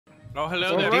Oh,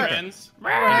 hello there, right. friends.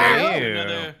 Hey.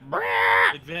 Another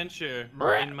adventure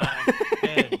in my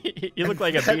head. You look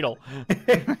like a beetle.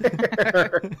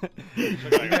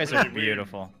 You guys are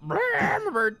beautiful. I'm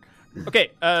a bird.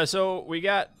 Okay, so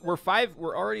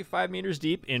we're already 5 meters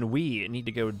deep, and we need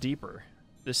to go deeper.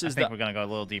 This I is think we're gonna go a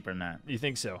little deeper than that. You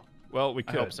think so? Well, we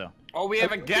I could. hope so. Oh, we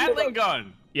have a Gatling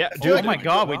gun. Yeah, Oh my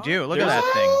God, we do. Look at that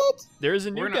thing. there is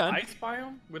a new We're in gun. an ice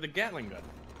biome with a Gatling gun.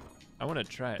 I want to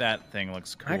try it. That thing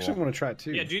looks cool. I actually want to try it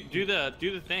too. Yeah, do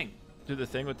the thing. Do the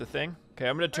thing with the thing. Okay,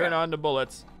 I'm gonna turn on the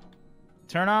bullets.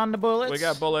 Turn on the bullets. We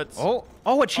got bullets. Oh,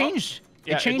 it changed.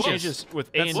 Yeah, it changes. with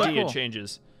A and That's D. cool. It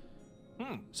changes.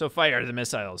 So fire the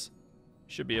missiles.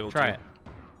 Should be able Try to. it.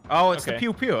 Oh, it's Okay. the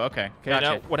pew pew. Okay. Okay, Gotcha.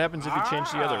 now what happens if you change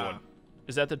the other one?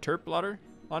 Is that the turp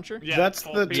launcher? Yeah, That's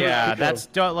the torpedo. Yeah,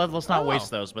 Torpedo. let's not Oh.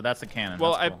 waste those, but that's the cannon.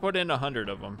 Well, That's I cool. put in 100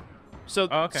 of them. So,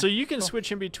 okay. so you can Cool.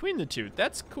 switch in between the two.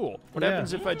 That's cool. What Yeah.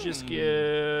 happens if I just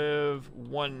give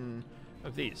one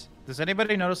of these? Does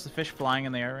anybody notice the fish flying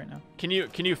in the air right now? Can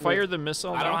you fire the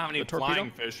missile? I don't now? have any The torpedo?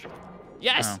 flying fish.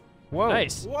 Yes. Oh. Whoa.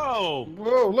 Nice. Whoa.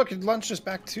 Whoa, look, it launched us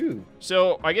back too.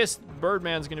 So I guess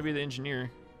Birdman's gonna be the engineer.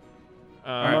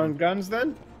 I'm on guns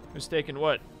then? Who's taking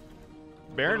what?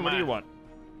 Baron, what do you want?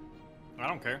 I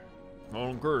don't care.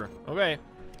 Okay.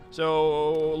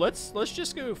 So let's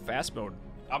just go fast mode.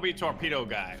 I'll be torpedo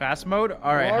guy. Fast mode.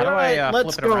 All right. How do Alright, I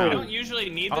let's flip it go. I around? don't usually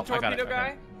need the Oh, I got it, torpedo okay.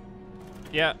 guy.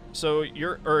 Yeah. So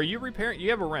are you repairing? You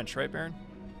have a wrench, right, Baron?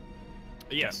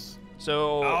 Yes.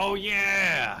 So Oh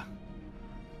yeah.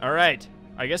 all right.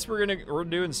 I guess we're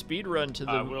doing speed run to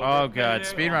the. Oh God,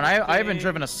 speedrun. I haven't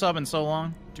driven a sub in so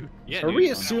long. Yeah, Are dude,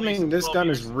 we at assuming least this 12 gun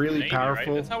years is in really the Navy, right?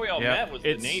 powerful? That's how we all Yeah. met was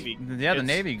the Navy. Yeah, the It's-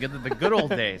 Navy, the good old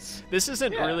days. This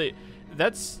isn't really.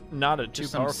 That's not a too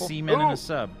Just some powerful. seamen in Ooh! a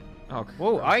sub. Oh,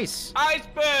 Whoa, ice!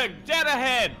 Iceberg, dead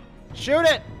ahead. Shoot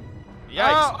it!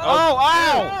 Yikes! Oh!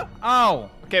 Ow! Ow!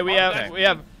 Okay, we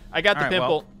have. I got the All right,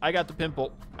 pimple. well. I got the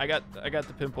pimple. I got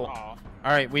the pimple. Aw. All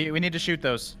right, we need to shoot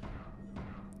those.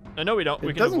 No, we don't. We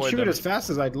It can doesn't avoid shoot them. as fast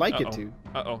as I'd like it to.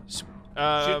 Uh-oh. Shoot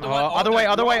the one- Other way,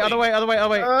 other way, other way, other way, other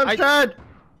way. I'm trying.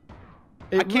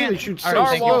 It I can't. really shoots All so right,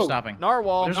 thank you for slow. stopping.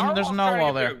 Narwhal. There's a Narwhal's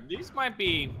narwhal trying to there. get through. These might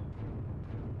be.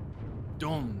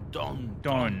 Dun dun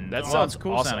Done. That Oh, sounds it's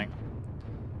cool awesome. sounding.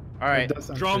 All right, It does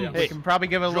sound Drum. pretty we can probably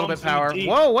give it a little Drums bit power. in the deep.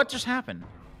 Whoa! What just happened?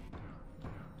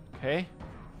 Okay.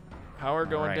 Power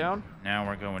going All right, down. Now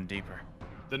we're going deeper.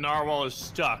 The narwhal is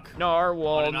stuck.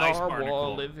 Narwhal, On an ice narwhal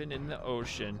barnacle. living in the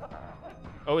ocean.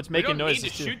 Oh, it's We making don't need noises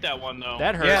to too. shoot that one though.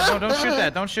 That hurts. Yeah, no, don't shoot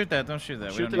that. Don't shoot that. Don't shoot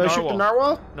that. We Shoot don't the Do I need- shoot the narwhal.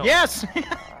 narwhal? No. Yes.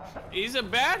 He's a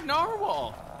bad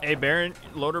narwhal. Hey, Baron,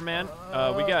 loader man.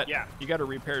 We got. Yeah. You got a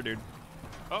repair, dude.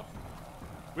 Oh,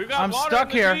 we've got I'm water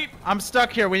stuck in the here. deep. I'm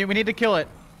stuck here. We need to kill it.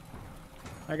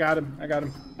 I got him. I got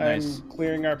him. Nice. I'm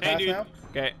clearing our Hey, path dude. now.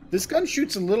 Okay. This gun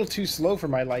shoots a little too slow for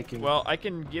my liking. Well, I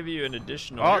can give you an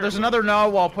additional. Oh, there's another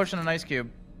narwhal pushing an ice cube.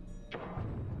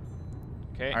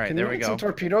 Okay. All right, Can there you we get go. some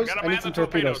torpedoes? Gotta I need man some the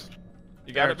torpedoes. torpedoes.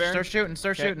 You got it, Baron. Start shooting.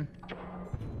 Start Okay. shooting.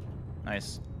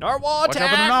 Nice. Narwhal Watch out for the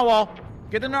attack! narwhal.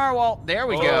 Get the narwhal. There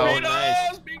we go. Torpedoes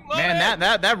nice. being loaded. Man,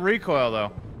 that recoil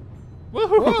though.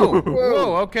 Woohoo!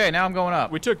 Whoa. Okay, now I'm going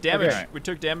up. We took damage. Okay. We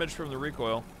took damage from the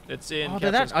recoil. It's in. Oh,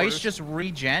 did Captain's that ice quarters. just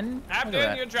regen? Look at Captain,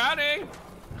 that. you're drowning.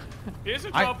 Here's a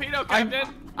I- torpedo, I'm-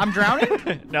 Captain. I'm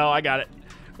drowning. No, I got it.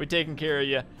 We're taking care of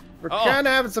you. We're Oh. kind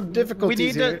of having some We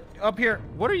difficulties need here. to up here.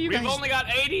 What are you We've guys? only got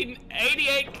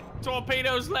 88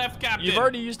 torpedoes left, Captain. You've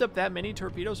already used up that many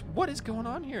torpedoes. What is going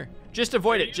on here? Just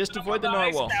avoid it. Just avoid the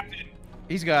Nice, narwhal. Captain.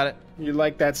 He's got it. You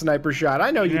like that sniper shot?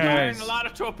 I know you Yeah. do. Firing a lot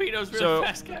of torpedoes real So-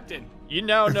 fast, Captain. You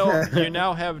now know. You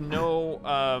now have no.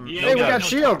 You no Hey, we ain't got guns.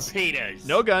 shields. Torpedoes.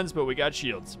 No guns, but we got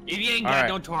shields If you ain't All got right.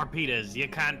 no torpedoes, you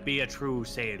can't be a true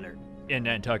sailor. in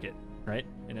Nantucket, right?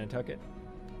 In Nantucket.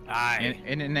 Aye.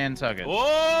 In Nantucket. Whoa!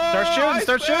 Start shooting,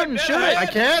 iceberg, start shooting, get shoot ahead. it. I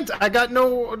can't. I got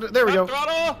no. There we go.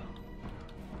 Throttle.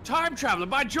 Time traveler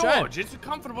by George. Time. It's a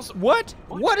comfortable. What?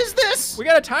 What is this? We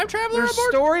got a time traveler There's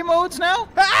aboard? story modes now?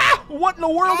 Ah! What in the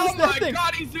world Oh is that my thing?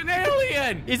 God! He's an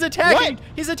alien. He's attacking. What?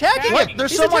 He's attacking. What?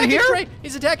 There's He's someone attacking here? Dre.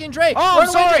 He's attacking Dre. Oh, I'm Run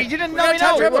away, sorry. Dre. You didn't We let got me a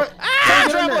time know. traveler. What? Ah! Time Get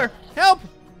in traveler. Help!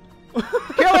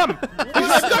 Kill him.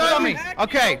 He's stuck on me.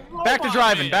 Okay, back to Robot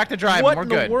driving. man. Back to driving. What We're in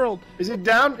good. the world? Is he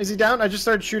down? Is he down? I just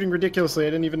started shooting ridiculously. I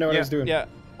didn't even know what I Yeah. was doing. Yeah,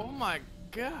 Oh my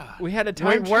God. we had a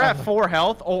time Wait, we're at traveler. 4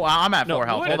 health. Oh, I'm at No, 4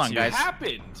 health. What Hold on, guys.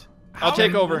 happened? I'll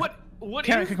take over. What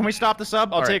Can, is can we stop the sub?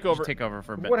 I'll All right, take just over. take over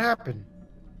for a bit. What happened?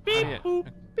 Beep, Yeah. boop,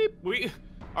 beep.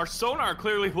 Our sonar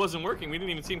clearly wasn't working. We didn't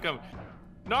even see him come.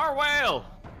 Narwhal!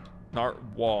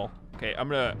 Narwhal. Okay, I'm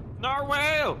gonna.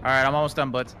 Narwhal! All right, I'm almost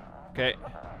done, Blitz. Okay,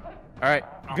 All right,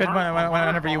 good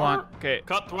whenever you want. okay.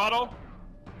 Cut throttle.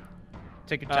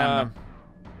 Take your time. Um,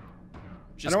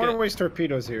 I don't want to waste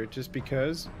torpedoes here, just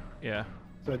because. Yeah.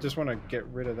 So I just want to get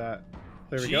rid of that.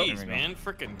 There we go. Jeez, man,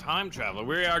 freaking time traveler.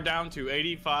 We are down to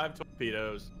 85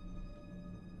 torpedoes.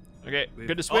 Okay,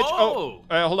 good to switch. Oh,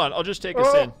 hold on. I'll just take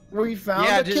us in. We found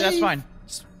Yeah, a dude, that's cave. fine.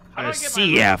 How do I get sea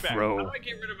my wrench afro. back? How do I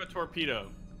get rid of a torpedo?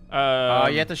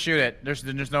 You have to shoot it.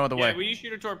 There's no other Yeah, way. will you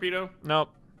shoot a torpedo? Nope.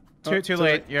 Too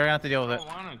late. You're gonna have to deal with I it. don't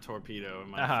want a torpedo in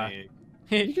my face.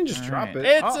 You can just drop it.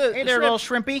 It's a hey there, shrimp. little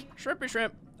shrimpy. Shrimpy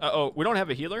shrimp. Uh-oh, we don't have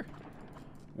a healer?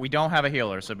 We don't have a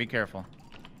healer, so be careful.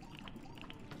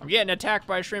 I'm getting attacked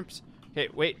by shrimps. Okay,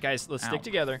 wait, guys, let's Ow. stick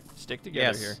together. Stick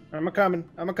together here. I'm a coming.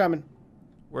 I'm a coming.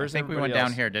 Where's I think we went everybody down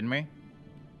else? here, didn't we?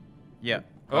 Yeah.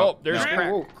 Oh, there's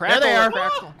no. Whoa. Crackle. There they are.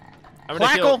 Crackle. I'm gonna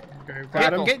Clackle. kill. Okay, got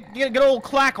Crackle. him. Get old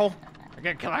Clackle. I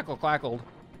got clackled.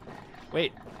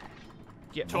 Wait.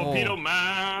 Get Torpedo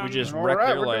man. We just All wrecked right,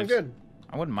 their we're doing lives. good.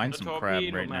 I wouldn't mind The some crab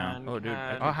torpedo right now. man Oh, dude.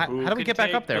 can- Oh, how who do we can get back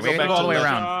take up there? the We have to go all the way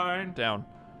around. sunshine, Down.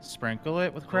 Sprinkle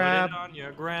it with put crab. it on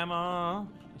your grandma.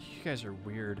 You guys are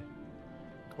weird.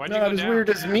 Why'd you go Not as down? weird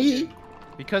as me.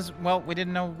 Because, well, we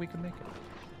didn't know we could make it.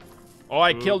 Oh,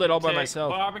 I Who killed it all can by take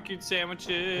myself. Barbecued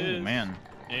sandwiches. Oh, man.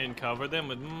 And cover them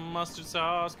with mustard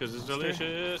sauce because it's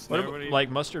delicious. What Everybody- like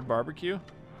mustard barbecue?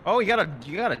 Oh, you got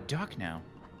a duck now.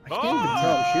 I can't even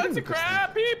tell. I'm shooting it's a with this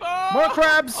crab, people! More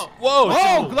crabs. Oh, Whoa!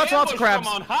 Oh, some that's lots of ambush crabs.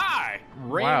 from on high.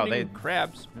 Wow, raining they-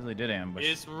 crabs. Really did ambush.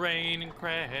 It's raining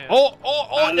crabs.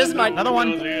 Oh! This is my Another one.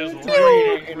 It's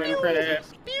Raining raining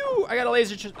crabs. Pew! I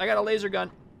got a laser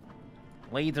gun.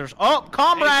 Lasers. Oh,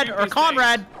 comrade Hey, or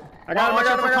Conrad. I got him. I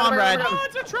got him. I got him. I Conrad. got him. Oh,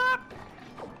 it's a trap!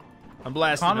 I'm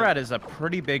blasting. Conrad is a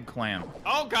pretty big clam.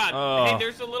 Oh god! Oh. Hey,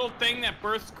 there's a little thing that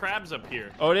bursts crabs up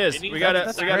here. Oh, it is. needs- We got a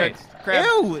that's crab.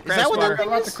 Ew, is that what spawner. that Got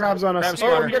lots of crabs on us. Crab Oh,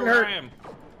 spawner. I'm getting Where hurt. I am.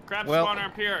 Crab Well, spawner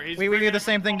up here. He's We bringing do the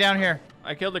same thing down here.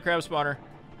 I killed the crab spawner.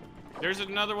 There's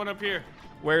another one up here.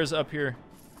 Where's up here?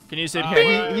 Can you say?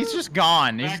 Yeah, he's just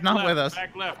gone. He's Back not left, with us.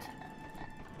 Back left.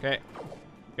 Okay.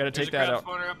 Gotta There's take a that crab out.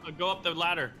 spawner up. Go up the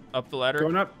ladder, Up the ladder.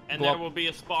 Going up. and Go there up. will be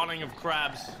a spawning of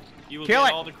crabs. You will Kill get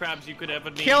it. all the crabs you could ever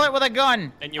need. Kill it with a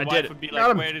gun. And your I wife did it. would be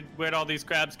Got like, him. where'd all these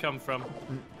crabs come from?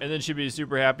 And then she'd be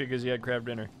super happy because you had crab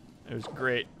dinner. It was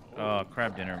great. Oh,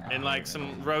 crab dinner. And like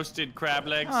some roasted crab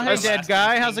legs. Oh, some hey, dead blasted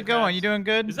guy. How's king it going? crabs. You doing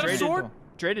good? Is that a Great. sword?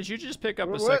 Dre, did you just pick up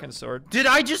a What? second sword? Did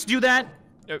I just do that?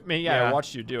 I mean, yeah, I Yeah.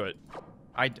 watched you do it.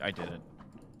 I did it.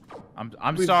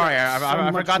 I'm We've sorry. got so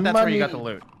I much forgot that's where you got the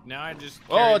money. loot. Now I just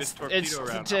Oh, carry it's- this torpedo it's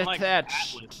around. t- I'm like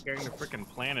attached. Atlas carrying the freaking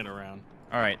planet around.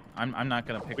 All right. I'm not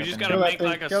gonna pick We up just any gotta Kill that make thing,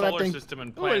 like a kill that solar thing. system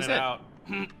and Ooh, plan is it that- out.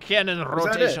 Cannon that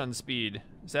rotation speed.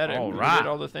 Is that it? All You right. did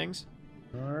all the things?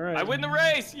 All right. I win the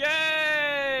race!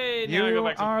 Yay! Now I go You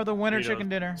back to are the winner, torpedoes. chicken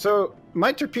dinner. So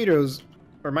my torpedoes,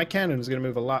 or my cannon, is gonna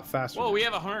move a lot faster. Whoa, we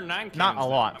have 109 cannons. Not a now.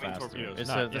 lot I mean, faster. torpedoes. It's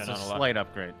Not- a, yeah, it's not a a lot. slight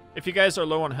upgrade. If you guys are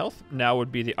low on health, now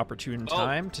would be the opportune Oh,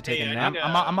 time to take hey, a I nap. need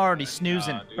I'm already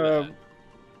snoozing. do Uh, that.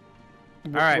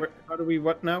 All right. How do we?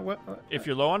 What now? What? If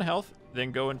you're low on health,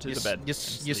 then go into You, the bed. you, and you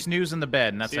sleep. snooze in the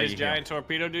bed, and that's See how this you heal. giant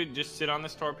torpedo, dude? Just sit on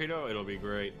this torpedo. It'll be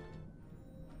great.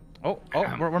 Oh,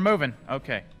 we're moving.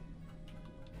 Okay.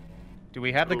 Do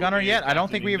we have the Who gunner is yet? I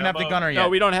don't think we even have the Nubbo? gunner yet. No,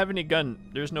 we don't have any gun.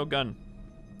 There's no gun.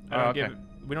 I don't Oh, okay.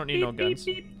 we don't need no guns.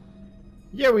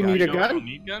 Yeah, we Yeah, need you a don't- don't gun.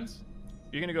 need guns?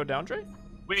 You gonna go down, Trey?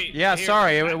 Wait. Yeah, here.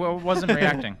 sorry, it wasn't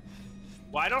reacting.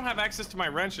 Well, I don't have access to my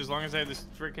wrench as long as I have this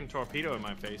freaking torpedo in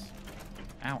my face.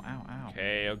 Ow, ow, ow.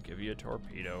 Okay, I'll give you a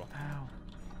torpedo. Ow.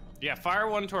 Yeah, fire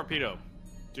one torpedo.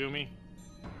 Do me.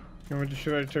 You want me to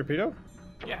shoot a torpedo?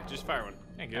 Yeah, just fire one.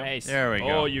 There you go. Nice. There we go.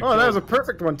 Oh, you Oh, that was a killed-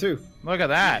 perfect one too. Look at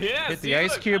that. Yeah, Hit see, the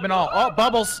ice look, cube and all. Oh,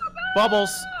 bubbles.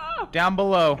 Bubbles. Down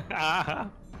below.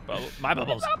 my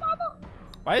bubbles.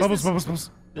 Why is Bubbles, this, bubbles, bubbles.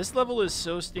 this level is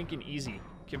so stinking easy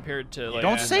compared to like?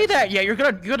 Don't say that yet. You're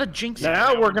gonna jinx it.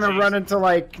 Now we're gonna Jason. run into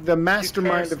like the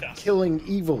mastermind cursed of us. killing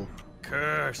evil.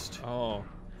 Cursed. Oh,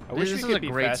 I This wish is we could a be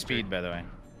great faster. speed, by the way.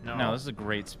 No. This is a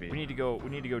great speed. We need to go. We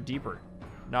need to go deeper,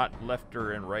 not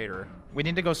lefter and righter. We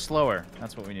need to go slower.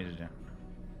 That's what we need to do.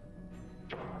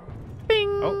 Bing.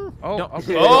 Oh, oh, No.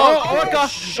 okay. Oh, my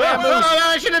gosh. Oh, no,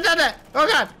 I should have done that. Oh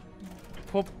god.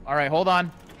 Poop. All right, hold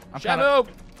on. I'm kinda- Shamu,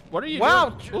 what are you Wow.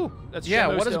 doing? Ooh, that's Yeah,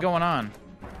 Shamu what is still. going on?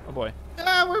 Oh boy.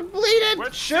 Ah, we're bleeding.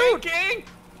 We're Shoot! sinking!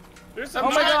 There's a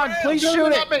Oh my God, please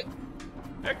shoot it.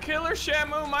 A killer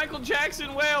Shamu Michael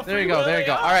Jackson whale. There you go. There you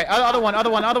go. All right, other one.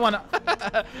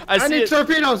 I I see need it.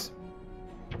 torpedoes.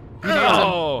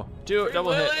 Oh, two Free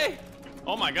double hit. Willy.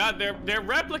 Oh my God, they're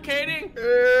replicating.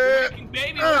 They're making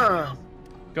baby whales.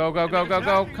 Go, go, go, go,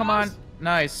 go. Come on.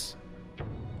 Nice.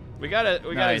 We got a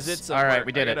Nice. zit All somewhere. right,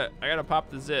 we did it. I gotta pop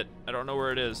the zit. I don't know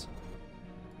where it is.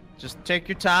 Just take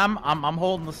your time. I'm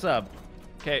holding the sub.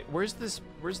 Okay, where's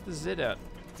the zit at?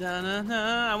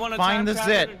 I want to Find the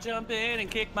zit. jump in and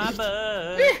kick my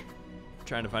butt.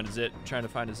 Trying to find a zit. Trying to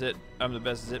find a zit. I'm the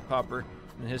best zit popper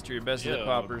in the history of best zit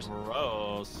poppers.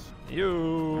 Gross.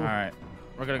 You. All right,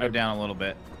 we're gonna go down a little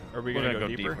bit. Are we We're gonna gonna go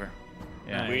go deeper? deeper.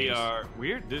 Yeah. We are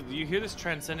weird. Do you hear this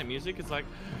transcendent music? It's like,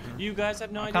 you guys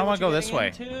have no idea. kinda what wanna go you're this getting way.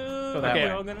 into. Go that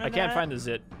Okay, way. I can't find the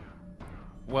zit.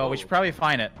 Well, we should probably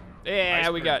find it. Yeah,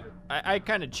 we got. Iceberg. I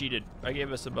kind of cheated. I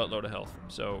gave us a buttload of health,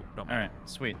 so don't All mind. right,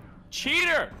 sweet.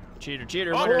 Cheater! Cheater.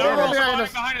 Oh, We're no,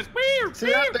 almost- behind us. Beep, See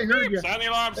that? beep, They heard beep. you. Sound the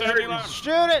alarm, They sound heard the you. alarm.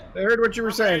 Shoot it! I heard what you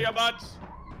were saying. Your butts.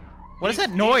 What is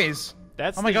that noise?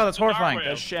 That's Oh my the- god, that's horrifying.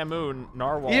 narwhal. That's Shamu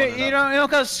narwhal. You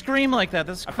don't gotta scream like that.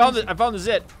 That's I found the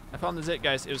zit. I found the zit,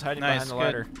 guys. It was hiding Nice, behind the good.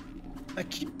 ladder. I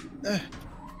keep.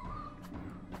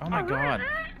 Oh my god.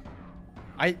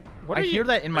 I What are hear you-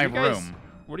 that in are my you guys- room.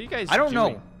 What are you guys? I don't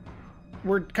doing? know.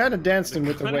 We're kind of dancing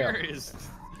with the Gunner whale. is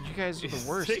You guys are he's the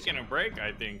worst. taking a break,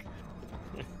 I think.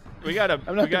 We got a.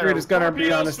 I'm not the greatest gunner, I'll be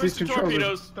torpedoes, honest. These switch to controllers.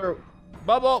 torpedoes. Throw.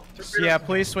 bubble. Yeah,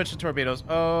 please switch to torpedoes.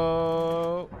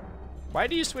 Oh. Why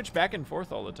do you switch back and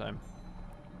forth all the time?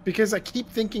 Because I keep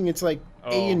thinking it's like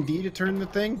Oh. A and D to turn the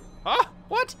thing. Ah,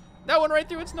 what? That one right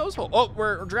through its nose hole. Oh,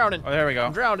 we're drowning. Oh, there we go.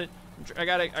 I'm drowning. I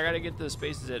gotta get the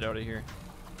space zit out of here.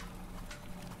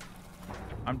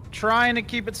 I'm trying to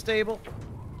keep it stable.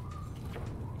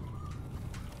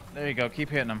 There you go. Keep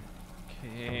hitting them.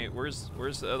 Okay, where's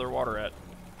the other water at?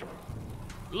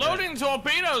 Loading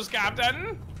torpedoes,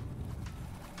 Captain.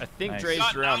 I think Nice. Dre's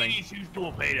Got drowning. 92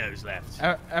 torpedoes left.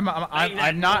 I'm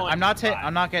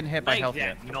not getting hit by health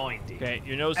yet. 90. Okay,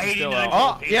 your nose is still 89. out.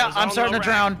 Oh, yeah, I'm on starting the to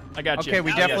drown. I got you. Okay,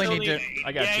 we I definitely got need you. to.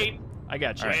 I got you. I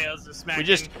got you. Whales are smacking.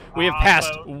 We have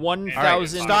passed Bravo. 1,000. Alright,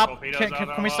 Stop.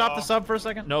 Can we stop the sub for a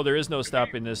second? No, there is no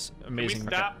stopping this Can we amazing.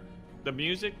 stop the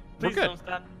music? We're Please good. don't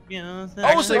stop.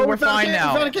 Actually, Oh, we're we found a fine cave,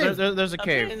 now. we found a cave. There's a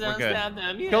cave. Please We're don't good. stop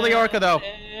the Kill the orca, though.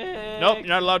 Nope, you're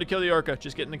not allowed to kill the orca.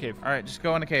 Just get in the cave. All right, just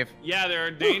go in the cave. Yeah, they're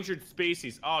endangered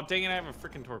species. Oh, dang it, I have a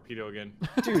freaking torpedo again.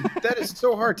 Dude, that is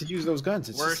so hard to use those guns.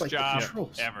 It's Worst just like the job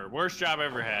controls. ever. Worst job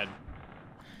ever had.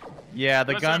 Yeah,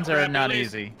 the Let's guns not are grab not release.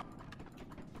 easy.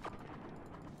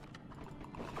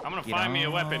 I'm gonna Get find me a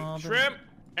on weapon. the- Shrimp!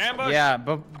 Ambush! Yeah,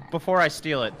 but before I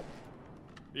steal it.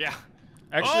 Yeah.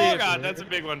 Actually, oh if- god, that's a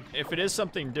big one. If it is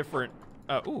something different,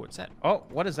 ooh, what's that? Oh,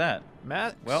 what is that?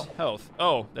 Matt, Well- health.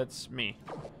 Oh, that's me.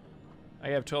 I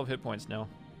have 12 hit points now.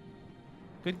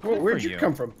 Good, Whoa, good where'd for you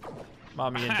come from?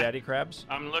 Mommy and daddy crabs.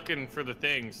 I'm looking for the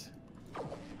things.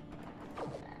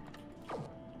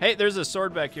 Hey, there's a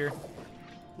sword back here.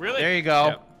 Really? There you go.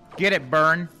 Yep. Get it,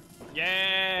 burn.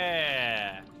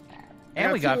 Yeah. And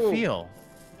got we got fuel. feel.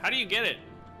 How do you get it?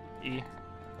 E.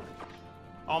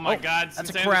 Oh my Oh, god, that's since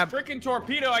a I have crab. a freaking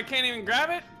torpedo, I can't even grab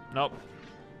it? Nope.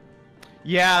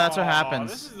 Yeah, that's what Oh,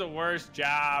 happens. This is the worst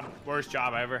job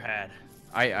I ever had.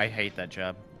 I hate that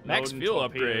job. Max Loading fuel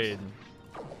torpedoes. upgrade.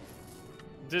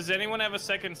 Does anyone have a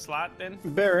second slot then?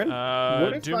 Baron,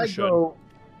 what if Doom I should. go?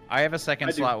 I have a second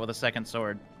I do. slot with a second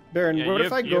sword. Baron, Yeah, what you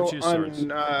if have- I you have go two swords.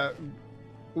 on?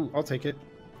 Ooh, I'll take it.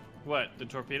 What, the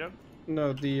torpedo?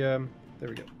 No, the there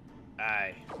we go.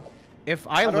 Aye. If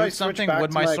I How do I lose switch something, back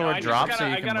would to my my- sword I just drop gotta, so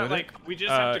you I can gotta, move like, we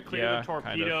just have to clear yeah, the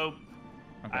torpedo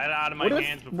Okay. out of my What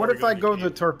hands if, before what we if I to go the the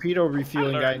cave. torpedo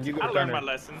refueling guy and you go I learned my gunner?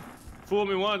 lesson. Fool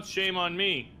me once, shame on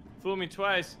me. Fool me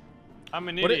twice, I'm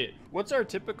an What idiot. what's our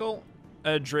typical?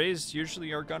 Dre's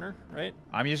usually our gunner, right?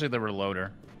 I'm usually the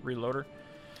reloader. Reloader.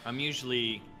 I'm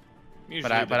usually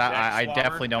But I- the but deck I swapper.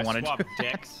 definitely don't wanna swap do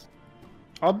decks.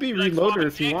 I'll be You like reloader swapping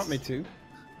if you want me dicks? to.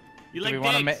 You Do like we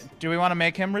want to digs? do we want to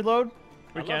make him reload?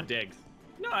 We I can. love digs.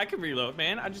 No, I can reload,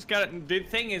 man. I just got it. The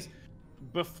thing is,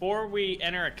 before we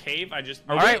enter a cave, I just.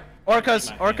 All right,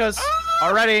 orcas, orcas,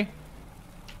 already.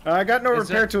 I got no Is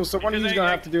repair it- tools, so one of because you's I-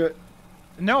 gonna have to do it.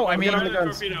 No, I Oh, mean, get on the Another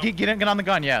guns. torpedo. get on the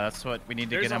gun. Yeah, that's what we need to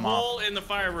There's get a him off. hole in the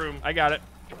fire room. I got it.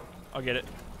 I'll get it.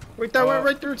 Wait, that went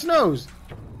right through its nose.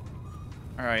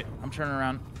 All right, I'm turning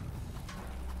around.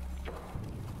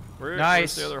 Where's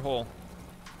Nice. the other hole?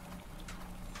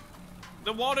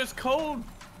 The water's cold.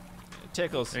 It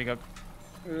tickles. There you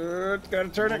go. Gotta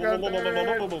turn it, gotta turn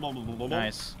it.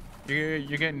 Nice. You're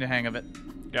getting the hang of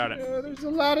it. Got it. There's a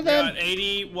lot of Got them.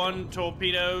 81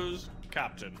 torpedoes,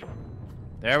 Captain.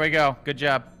 There we go. Good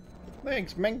job.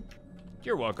 Thanks, man.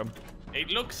 You're welcome. It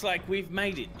looks like we've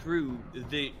made it through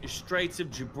the Straits of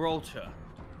Gibraltar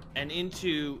and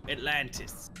into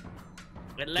Atlantis.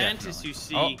 Atlantis, you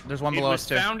see, Oh, there's one it below was us,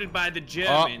 too. founded by the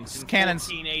Germans in cannons.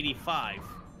 1485.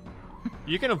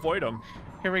 You can avoid them.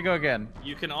 Here we go again.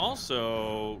 You can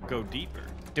also go deeper.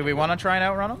 Do we want to try and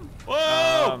outrun him?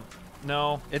 Whoa!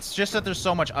 No. It's just that there's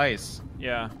so much ice.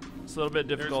 Yeah. It's a little bit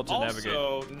difficult to navigate.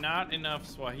 Also, not enough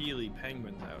Swahili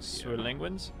penguins out here.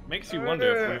 Swirlingwins? Makes you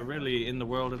wonder if we're really in the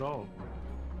world at all.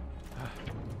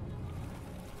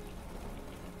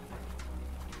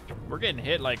 We're getting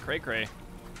hit like cray-cray.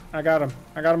 I got him.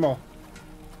 I got them all.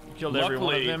 You killed every one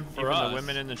of Luckily them, for even us. the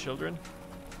women and the children.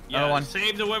 Yeah, one.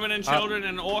 save the women and children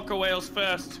and orca whales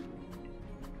first.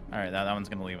 All right, that one's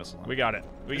gonna leave us alone. We got it.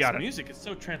 We got it. Music is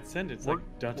so transcendent. It's We're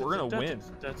like, gonna win.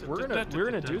 We're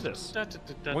gonna do this.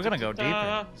 We're gonna go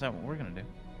deeper. Is that what we're gonna do?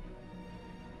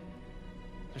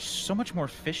 There's so much more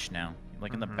fish now,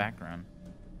 like in the background.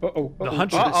 Uh-oh. The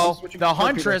Huntress. Uh-oh, the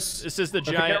Huntress. This is the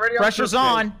Okay, giant. get ready Pressure's first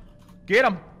on. Get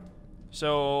him.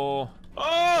 So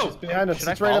Oh! It's behind us. Should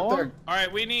I It's right up follow there. him? All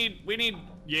right, we need.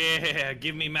 Yeah,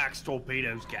 give me max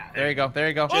torpedoes, guy. There you go. There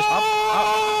you go.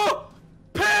 Oh!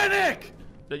 Panic!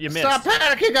 you missed. Stop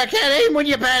panicking! I can't aim when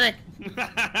you panic!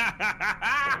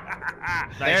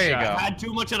 There you go. Had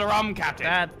too much of the rum,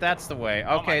 Captain. That's the way.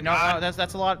 Oh Okay, my no, God.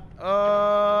 that's a lot.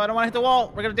 I don't want to hit the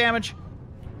wall. We're gonna damage.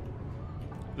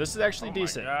 This is actually Oh my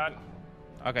decent. God.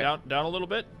 Okay. Down a little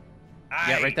bit.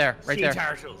 Yeah, right there, right sea there.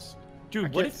 turtles. Dude, I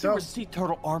what can't if there were tell. sea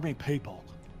turtle army people?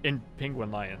 In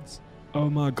penguin lions. Oh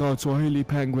my god, Swahili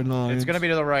penguin lions. It's gonna be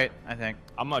to the right, I think.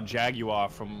 I'm a jaguar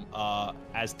from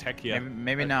Aztecia.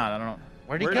 Maybe not. I don't know.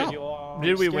 Where'd he go?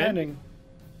 Did we win? Scanning.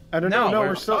 I don't know. No, No, we're-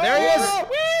 we're still. there he is!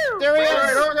 There he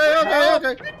is!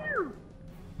 Okay.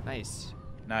 Nice.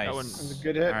 Nice. That one- That was a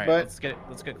good hit, All right, but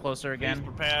let's get closer Please again.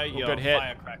 prepare your good hit.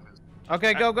 firecrackers.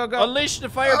 Okay, go. Unleash the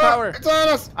firepower. it's on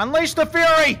us. Unleash the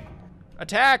fury!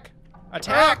 Attack!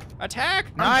 Attack!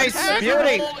 Attack! Nice, Attack!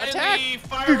 beauty. Attack! In the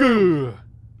fire room.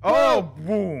 Oh,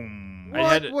 boom!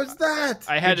 What was that?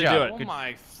 I had Good to job. do Oh it.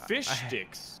 my fish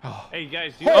sticks. Oh. Hey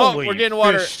guys, do Oh, Holy we're getting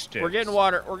water. fish sticks. We're getting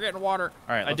water. We're getting water.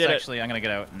 All right, I let's did actually. I'm gonna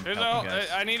get out and There's help no, you guys.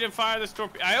 I need to fire this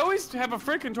torpedo. I always have a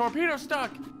freaking torpedo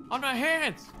stuck on my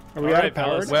hands. Are we All out right, of power?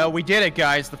 fellas. Well, we did it,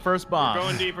 guys. The first bomb.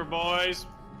 Going deeper, boys.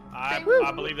 I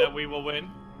believe that we will win.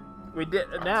 We did.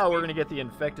 Now we're gonna get the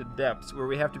infected depths where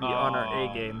we have to be on our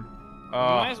A game.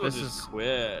 Might as well this just is.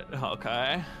 quit,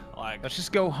 okay? Like, Let's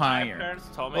just go my higher. parents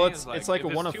told me. Well, it's like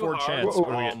if a 1 of too 4 hard- chance. Whoa,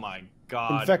 What do we Oh get? my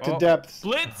god. Infected Oh. depths.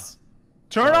 Blitz!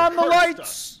 Turn on the Cursed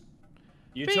lights.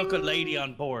 You took a lady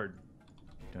on board.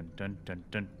 Dun, dun, dun,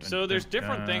 dun, dun, So there's dun,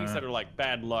 different things dun. that are like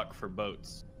bad luck for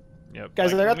boats. Yep.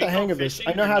 Guys, Like, I got when the we hang go of this.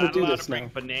 fishing, I know you're how to not do allowed this bring now.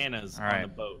 bananas All on right. the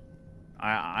boat. You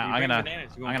I'm bring gonna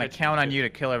bananas, you I'm won't gonna catch count on fish. you to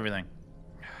kill everything.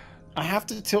 I have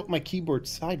to tilt my keyboard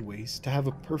sideways to have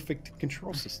a perfect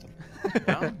control system.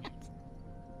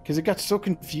 Because it got so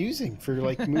confusing for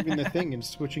like moving the thing and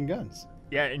switching guns.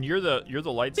 Yeah, and you're the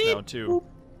lights now too.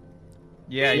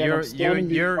 Yeah, Yeah, I'm standing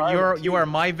behind you are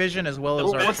my vision as well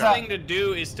as The our best shot. thing to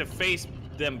do is to face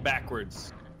them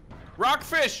backwards.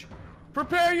 Rockfish,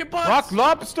 prepare your butts. Rock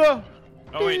lobster.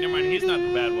 Oh wait, never mind. He's not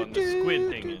the bad one. The squid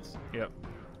thing is. Yep.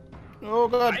 Oh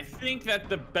god. I think that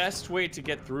the best way to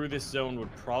get through this zone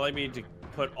would probably be to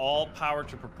put all power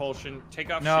to propulsion,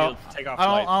 take off No, shields, take off I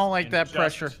don't- lights, I don't like and that just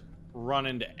pressure. Run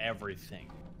into everything.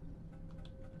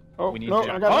 Oh we need no,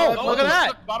 to- I got Oh, the look at weapons. that.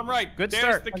 Look, bottom right. Good There's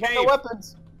start. the I got cave. the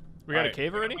weapons. We got a Alright, cave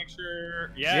we gotta already? Make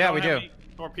sure. Yeah, I don't we have do. any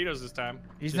torpedoes this time.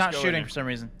 He's Just not go in shooting there. for some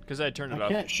reason. Because I turned it I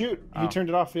off. can't shoot. Oh. He turned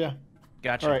it off, yeah.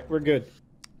 Gotcha. Alright, we're good.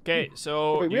 Okay,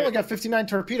 so Wait, we you- only got 59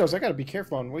 torpedoes. I gotta be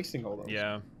careful on wasting all those.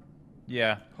 yeah.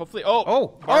 Yeah. Hopefully. Oh,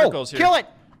 barnacles here. kill it.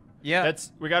 Yeah.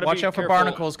 That's we gotta Watch be out for careful.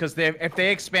 barnacles because if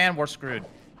they expand, we're screwed.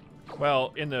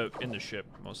 Well, in the ship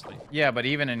mostly. Yeah, but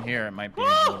even in here, it might be a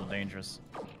little dangerous.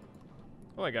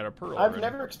 Oh, I got a pearl. I've already.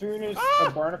 never experienced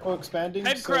a barnacle expanding.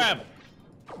 Head so- crab.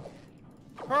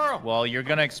 Pearl. Well, you're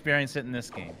gonna experience it in this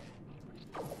game.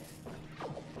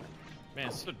 Man,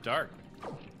 it's so dark.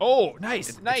 Oh,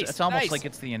 nice, nice. It's almost nice. like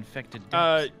it's the infected.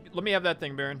 depths. Let me have that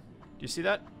thing, Baron. Do you see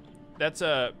that? That's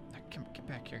get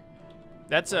back here.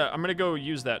 That's I'm gonna go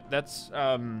use that. That's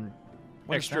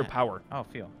What is extra that? power. Oh,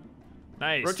 feel.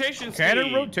 Nice. Rotation Cannon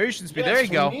speed. rotation speed. Yes, there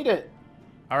you go. We need it.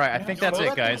 All right, I think that's So it,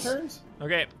 that guys. turns?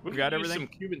 Okay, We we got could use everything.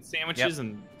 some Cuban sandwiches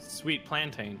and sweet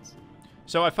plantains.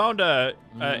 So I found a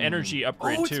energy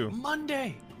upgrade Oh, it's too.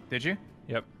 Monday. Did you?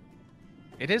 Yep.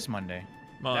 It is Monday.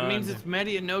 That means it's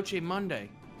Medianoche Monday.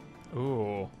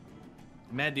 Ooh.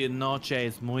 Medianoche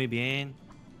es muy bien.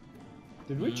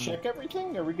 Did we check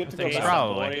everything? Are we good to go think back? so.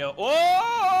 Probably.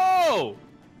 Oh!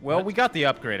 Well, What? we got the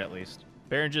upgrade at least.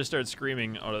 Baron just started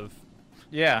screaming out of.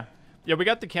 Yeah. Yeah, we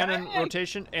got the cannon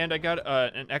rotation, and I got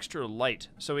an extra light,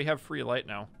 so we have free light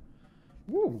now.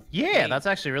 Woo. Yeah, that's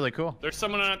actually really cool. There's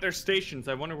someone at their stations.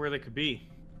 I wonder where they could be.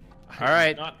 All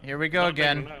right, Not- here we go not big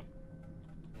again. enough.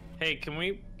 Hey, can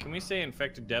we say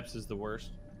infected depths is the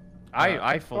worst?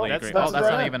 I fully that's- agree. that's Oh, that's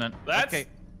not right. even an. That's Okay,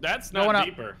 that's Going not up.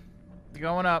 deeper.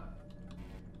 going up.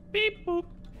 Beep boop.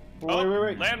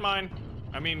 Wait. Landmine.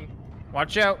 I mean,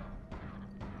 Watch out.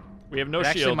 We have no It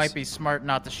actually shields. might be smart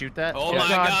not to shoot that. oh my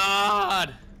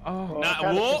god. Oh.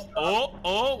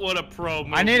 Oh, what a pro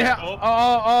move. I need help.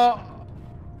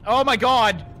 Oh my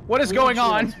god. What is going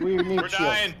on? We need We're shields.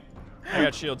 dying. I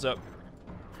got shields up.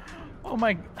 Oh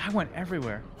my, I went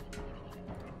everywhere.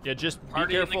 Yeah, just be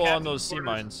Party in the careful on captain's those sea quarters.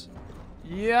 mines.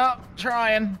 Yep,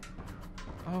 trying.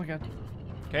 Oh my god.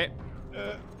 Okay.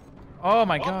 Oh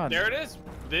my Oh, god. there it is.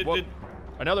 Whoa.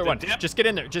 Another The one. dip- Just get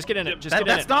in there. Just get in it. Just get in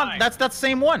That's it. not. That's that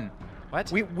same one. What?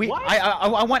 What?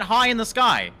 I went high in the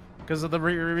sky because of the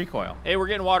recoil. Hey, we're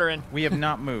getting water in. We have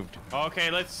not moved.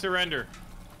 Okay, let's surrender.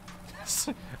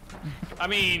 I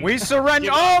mean, We surrender.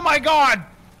 Give up. Oh my god.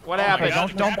 What Oh my happened?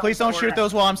 God. Don't please don't shoot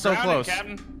those while I'm so Ground it, close.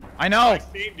 Captain. I know. I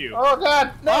saved you. Oh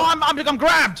god, no! Oh, I'm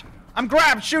grabbed. I'm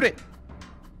grabbed. Shoot it.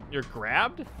 You're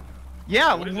grabbed?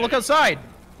 Yeah, What is look it? outside.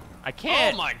 I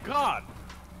can't. Oh my god.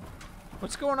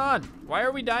 What's going on? Why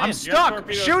are we dying? I'm stuck.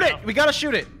 torpedoes Shoot now. it. We gotta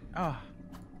shoot it. Oh.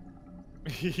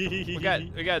 We got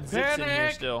zits in here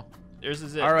Panic. still. There's a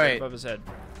zit All right. above his head.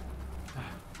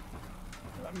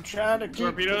 I'm trying to keep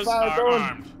Torpedoes the fire are going.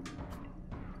 armed.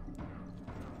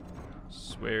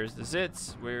 Where's the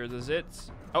zits? Where are the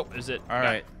zits? Oh, there's it. All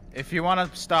right. If you want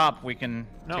to stop, we can.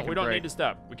 No, take a we don't break. need to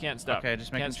stop. We can't stop. Okay,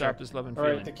 just making can't sure. stop this love and All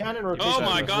feeling. right, the cannon rotation. Oh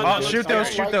my God, Oh, that shoot looks those!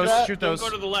 like Shoot like those! that. Shoot Don't those! go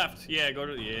to the left. Yeah, go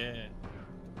to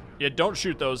Yeah, don't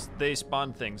shoot those. They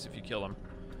spawn things if you kill them.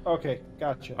 Okay,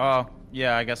 gotcha. Oh,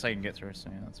 yeah. I guess I can get through. So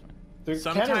yeah, that's fine. The cannon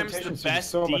Sometimes the rotation seems best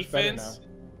so much better defense now.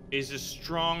 is a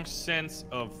strong sense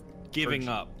of giving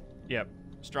up. Yep.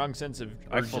 Strong sense of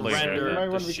I fully urgency. surrender. You might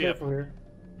the want to be ship. careful here.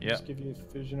 Yep. Just give you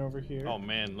vision over here. Oh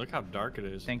man, look how dark it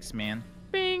is. Thanks, man.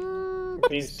 Bing.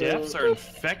 Okay, These depths are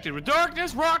infected with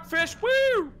darkness. Rockfish.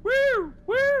 Woo, woo,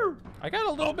 woo. I got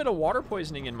a little bit of water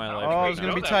poisoning in my life. Oh, right it's now.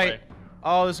 gonna go be that tight. way.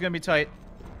 Oh, this is gonna be tight.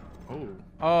 Oh,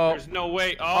 Oh. there's no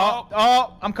way. Oh, Oh,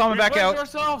 oh, I'm coming back we out.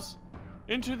 plunged ourselves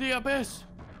into the abyss.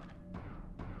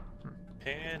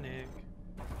 Panic.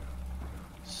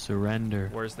 Surrender.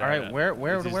 Where's that? All right, at?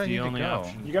 where This is do I the need to only go?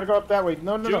 option. You gotta go up that way.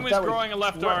 No, Doom is that way. growing a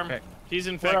left Where- arm. Okay. He's Where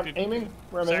I'm infected. aiming?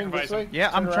 Where I'm aiming this way? Sacrifice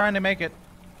Yeah, I'm Turn trying to make it.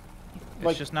 It's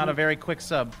Like, just not a very quick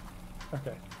sub. around.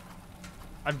 Okay.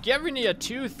 I'm giving you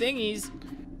 2 thingies.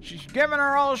 She's giving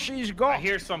her all she's I got.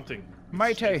 hear something.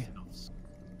 Matey.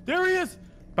 There he is.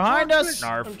 Behind us.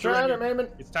 Narf. I'm trying, I'm aiming.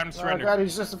 It's time to Oh surrender. god,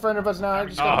 he's just in front of us now. I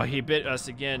just Oh, gotta- he bit us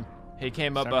again. He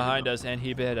came up Time to behind go. us and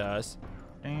he bit us.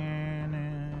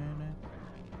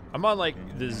 I'm on like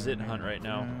the zit hunt right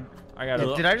now. I got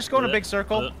Did I just go in a big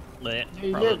circle? Yeah,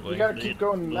 you did. You gotta keep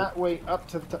going that way up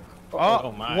to the. Oh,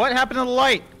 Oh, my. what happened to the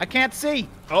light? I can't see.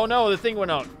 Oh no, the thing went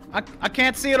out. I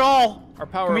can't see at all. Our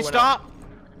power Can we went stop? out.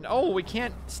 No, we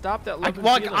can't stop that love and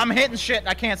Well, feeling. I'm hitting shit.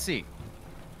 I can't see.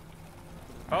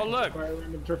 Oh look. Fire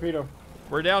random torpedo.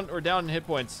 We're down in hit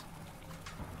points.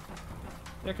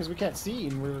 Yeah, because we can't see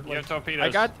and we're You like. have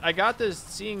torpedoes. I got this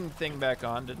seeing thing back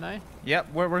on, didn't I?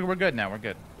 Yep, we're good now. We're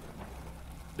good.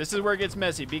 This is where it gets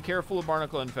messy. Be careful of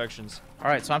barnacle infections. All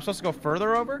right, so I'm supposed to go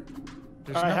further over?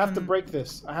 There's I have to nothing- break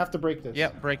this. I have to break this.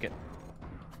 Yep, break it.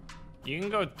 You can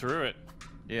go through it.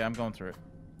 Yeah, I'm going through it.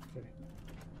 Okay.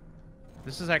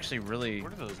 This is actually really.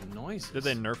 What are those noises? Did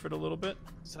they nerf it a little bit?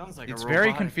 Sounds like It's a very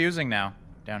robotic- confusing now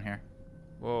down here.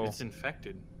 Whoa. It's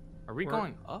infected. Are we We're-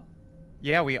 going up?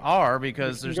 Yeah, we are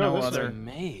because We there's can go no this It's a other.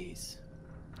 maze.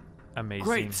 Amazing.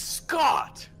 Great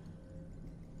Scott!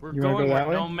 We're You wanna going go where that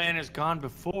way? no man has gone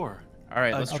before. All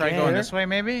right, let's try Okay. going this way,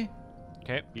 maybe,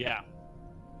 Okay. Yeah.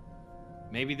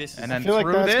 Maybe this is. and I then feel like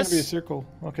through that's this. gonna be a circle.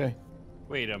 Okay.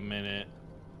 Wait a minute.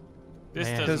 This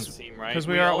Man. doesn't 'Cause- seem right. 'cause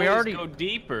we always already- go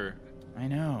deeper. I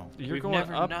know. You're We've going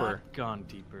never upper. not gone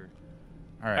deeper.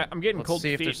 All right, I'm getting let's cold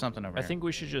see if feet. there's something over I here. think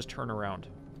we should just turn around.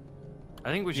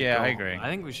 I think we should. Yeah, go. I agree. I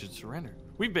think we should surrender.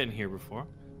 We've been here before.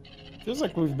 Feels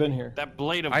like we've been here. That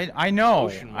blade of I know.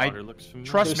 ocean water looks familiar.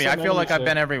 Trust There's me. I some feel like enemies I've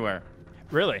been there. everywhere.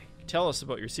 Really? Tell us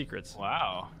about your secrets.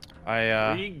 Wow.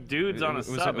 3 dudes on a it was-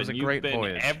 sub, it was and a great you've been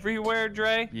voyage. everywhere,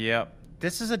 Dre. Yep.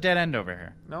 This is a dead end over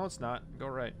here. No, it's not. Go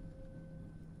right.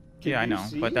 Can yeah, I you know,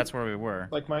 see? but that's where we were.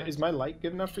 Like is my light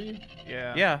good enough for you?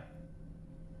 Yeah. Yeah.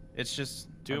 It's just.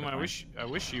 Doom, hard to I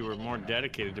wish you were more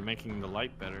dedicated to making the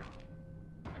light better.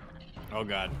 Oh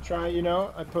God. Try,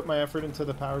 I put my effort into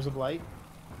the powers of light.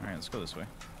 find. All right, let's go this way.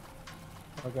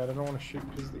 Oh god, I don't want to shoot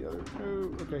because the other. Oh,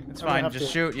 okay. It's I'm gonna fine. have Just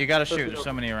to- shoot. You gotta shoot. Torpedo. There's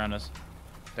so many around us.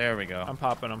 There we go. I'm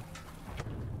popping them.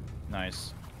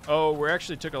 Nice. Oh, we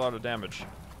actually took a lot of damage.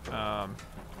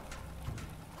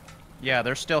 Yeah,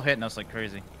 they're still hitting us like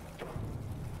crazy.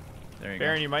 There you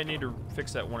Baron, go. you might need to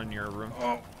fix that one in your room.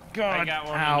 Oh I God! got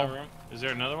one Ow. in the room. Is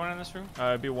there another one in this room?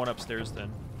 It'd be one upstairs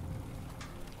then.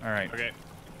 All right. Okay.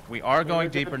 We are going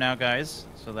deeper now, guys.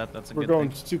 So that's a We're good going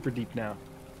thing. super deep now.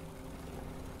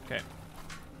 Okay.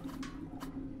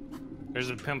 There's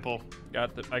a pimple.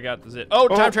 I got the zit. Oh,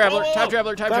 time traveler! oh, Time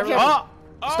traveler! Time time traveler! traveler.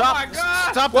 Oh Stop! my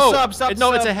God! Stop Whoa. the sub! Stop the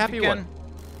No, it's sub a happy again. one.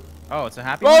 Oh, it's a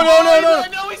happy Oh one?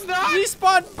 no! No, he's not! He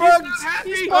spawned He's bugs! not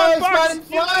happy! He Oh, spawned it's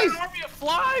bugs! spawning flies! An army of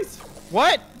flies!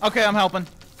 What? Okay, I'm helping.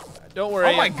 Don't worry.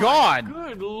 Oh my God!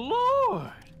 Good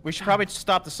lord! We should probably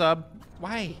stop the sub.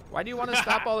 Why? Why do you want to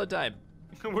stop all the time?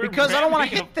 We're Because I don't want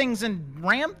to ramming hit things and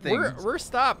ram things. We're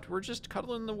stopped. We're just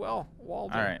cuddling the wall. All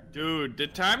right. Dude, the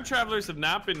time travelers have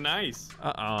not been nice.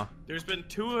 Uh-uh. There's been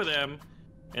 2 of them,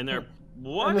 and they're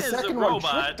one And the is a second one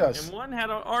robot, tricked us. and one had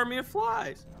an army of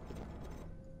flies.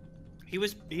 He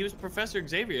was Professor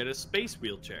Xavier at a space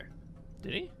wheelchair.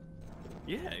 Did he?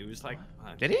 Yeah, he was like.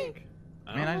 Did he?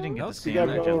 Man, I didn't get to Else see You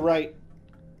gotta him. go right.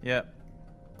 Yep.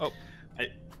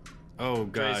 Oh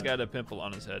Trey's God. got a pimple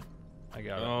on his head. I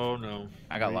got it. Oh no.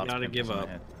 I got We lots gotta of give pimples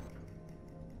in up.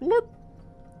 my head.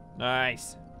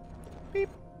 Nice. Beep.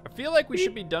 I feel like we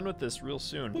should be done with this real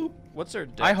soon. What's our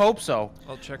depth? I hope so.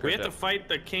 I'll check We our have to depth. fight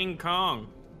the King Kong.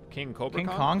 King Cobra King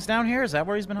Kong? Kong's down here? Is that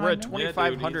where he's been We're at hiding? Yeah, dude,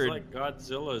 2,500 he's like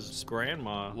Godzilla's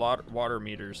grandma. water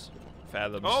meters.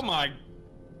 Fathoms. Oh my,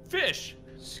 fish!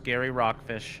 Scary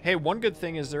rockfish. Hey, one good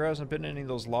thing is there hasn't been any of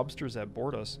those lobsters that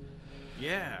bored us.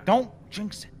 Yeah. Don't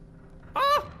jinx it.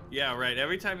 Ah! Yeah, right.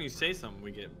 Every time you say something,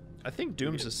 we get. I think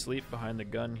Doom's asleep behind the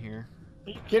gun here.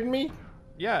 Are you kidding me?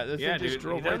 Yeah, the Yeah, thing just dude. He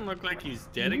drove doesn't right. look like he's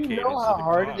Do dedicated. you know how to the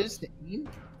hard cause. it is to aim?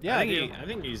 Yeah, I dude.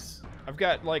 think he's. I've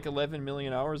got like 11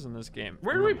 million hours in this game.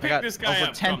 Where do we pick got this guy over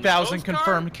up from? 10,000 Coast Guard?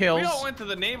 confirmed kills. We all went to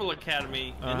the Naval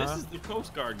Academy, and this Uh-huh. is the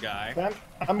Coast Guard guy.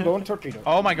 I'm going torpedo.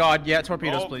 Oh my God! Yeah,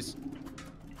 torpedoes, Oh. please.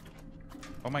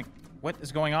 Oh my! What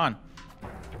is going on?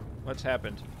 What's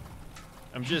happened?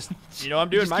 I'm just, I'm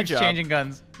doing Just my keeps job. changing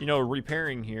guns.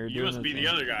 Repairing here. You doing must be the thing.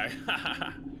 other guy.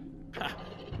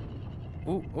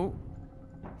 Ooh, ooh.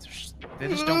 They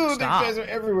just Ooh, don't these stop. guys are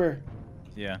everywhere.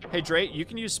 Yeah. Hey, Dre, you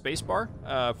can use spacebar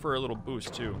for a little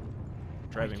boost too.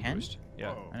 Driving can? boost.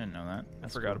 Yeah, I didn't know that. I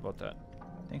forgot about that.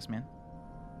 Thanks, man.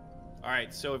 All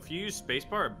right, so if you use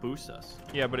spacebar, it boosts us.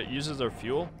 Yeah, but it uses our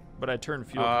fuel. But I turned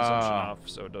fuel consumption off,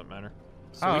 so it doesn't matter.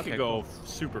 So Oh, we okay, could go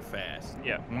super fast.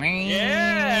 Yeah.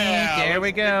 Yeah! There we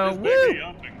let's go. pick this baby Woo!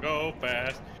 up and go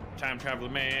fast. Time traveler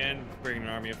man, bring an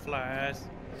army of flies.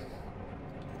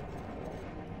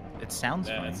 It sounds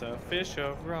funny. That's a fish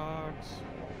of rocks.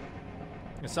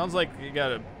 It sounds like you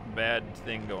got a bad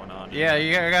thing going on. Yeah,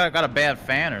 you got a bad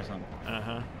fan or something.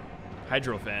 Uh-huh.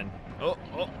 Hydro fan. Oh.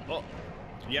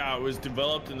 Yeah, it was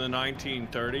developed in the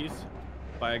 1930s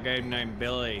by a guy named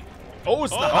Billy. Oh,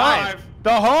 it's the Oh, hive.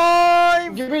 The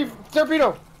hive! Give me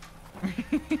torpedo.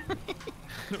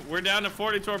 We're down to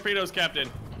 40 torpedoes, Captain.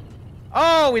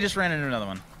 Oh, we just ran into another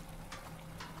one.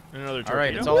 Another torpedo. All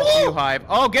right, it's all up to you, hive.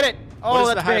 Oh, get it! Oh, what does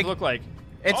that's the hive big. look like?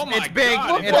 It's Oh my it's big.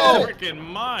 God, It, it's Whoa. a freaking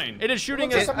mine. It is shooting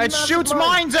What's us. this? it shoots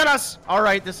mines at us. All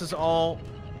right, this is all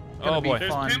gonna Oh, be boy.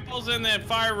 There's fun. pimples in that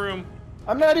fire room.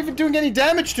 I'm not even doing any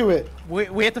damage to it.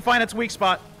 We have to find its weak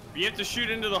spot. You have to shoot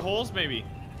into the holes, maybe.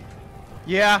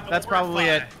 Yeah, that's probably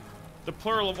Orify. it. The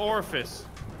plural of orifice.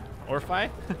 Orphi?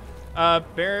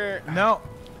 Bear. No,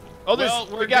 Oh, there's. Well,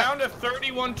 we're we got. down to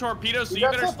 31 torpedoes, so We you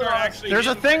got better something start on us. actually. there's a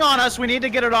hitting- thing on us. We need to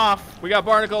get it off. We got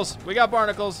barnacles. We got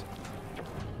barnacles.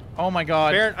 Oh my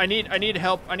God. Baron, I need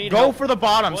help. I need Go help. for the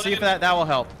bottom. Well, See if then- that will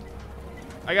help.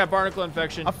 I got barnacle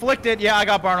infection. Afflicted. Yeah, I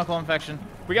got barnacle infection.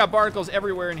 We got barnacles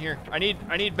everywhere in here. I need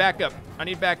backup. I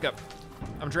need backup.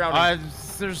 I'm drowning.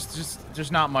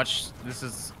 There's not much. This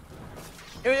is.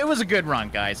 It was a good run,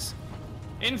 guys.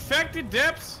 Infected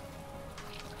depths.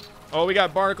 Oh, we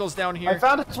got barnacles down I here.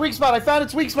 found its weak spot. I found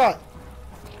its weak spot.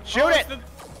 Shoot Oh, it! it's the-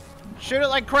 Shoot it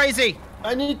like crazy.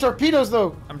 I need torpedoes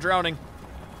though. I'm drowning.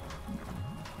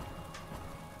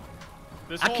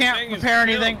 This I whole can't thing is prepare filled.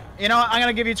 anything. You know, I'm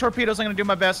gonna give you torpedoes. I'm gonna do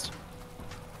my best.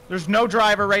 There's no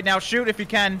driver right now. Shoot if you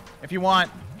can, if you want.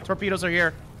 Torpedoes are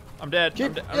here. I'm dead. Keep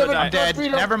I'm giving gonna die. I'm dead.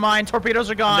 Torpedo. Never mind. Torpedoes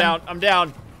are gone. I'm down. I'm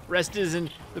down. Rest is in.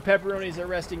 The pepperonis are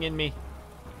resting in me.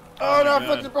 Oh no, my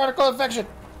fuck the particle infection.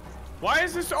 Why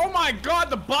is this? Oh my God!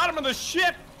 The bottom of the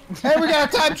ship. Hey, we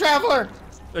got a time traveler.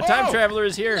 The time Oh! traveler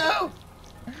is here. No.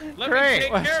 Let Great. me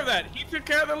take care of that. He took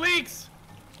care of the leaks.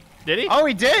 Did he? Oh,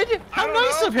 he did? How don't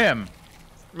nice know. of him.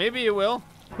 Maybe it will.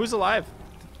 Who's alive?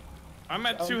 I'm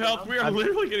at 2 health. We are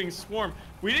literally getting swarmed.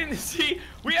 We didn't see.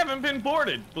 We haven't been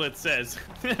boarded. Blitz says.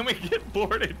 Then we get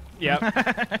boarded.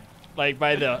 Yep. Like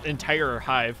by the entire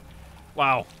hive.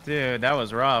 Wow. Dude, that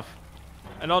was rough.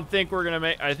 I don't think we're gonna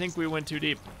make. I think we went too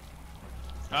deep.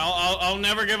 I'll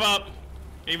never give up,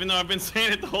 even though I've been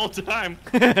saying it the whole time.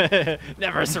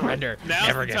 Never surrender. Now's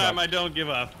Never the give time up. I don't give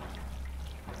up.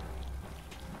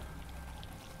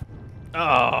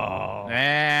 Oh.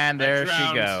 And there she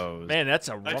drowned. goes. Man, that's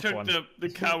a I rough took one. the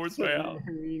coward's way out.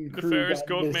 Submarine The crew Ferris got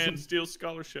Goat missing. Man steals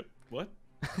scholarship. What?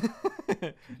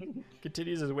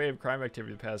 Continues his wave of crime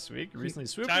activity the past week. Recently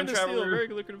swooped Time in to steal a traveler. very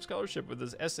lucrative scholarship with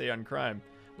his essay on crime.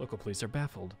 Local police are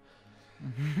baffled.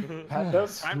 Pat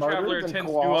does Time smarter Traveler than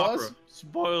attends new koalas. opera.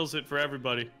 Spoils it for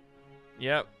everybody.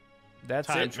 Yep. That's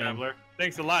Time it, man. Traveler.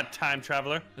 Thanks a lot, Time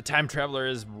Traveler. The Time Traveler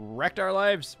has wrecked our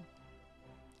lives.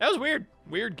 That was weird.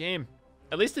 Weird game.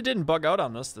 At least it didn't bug out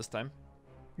on us this time.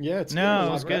 Yeah, it's No, good. it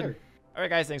A was lot good. better. All right,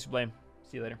 guys. Thanks for playing.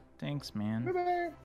 See you later. Thanks, man. Bye-bye.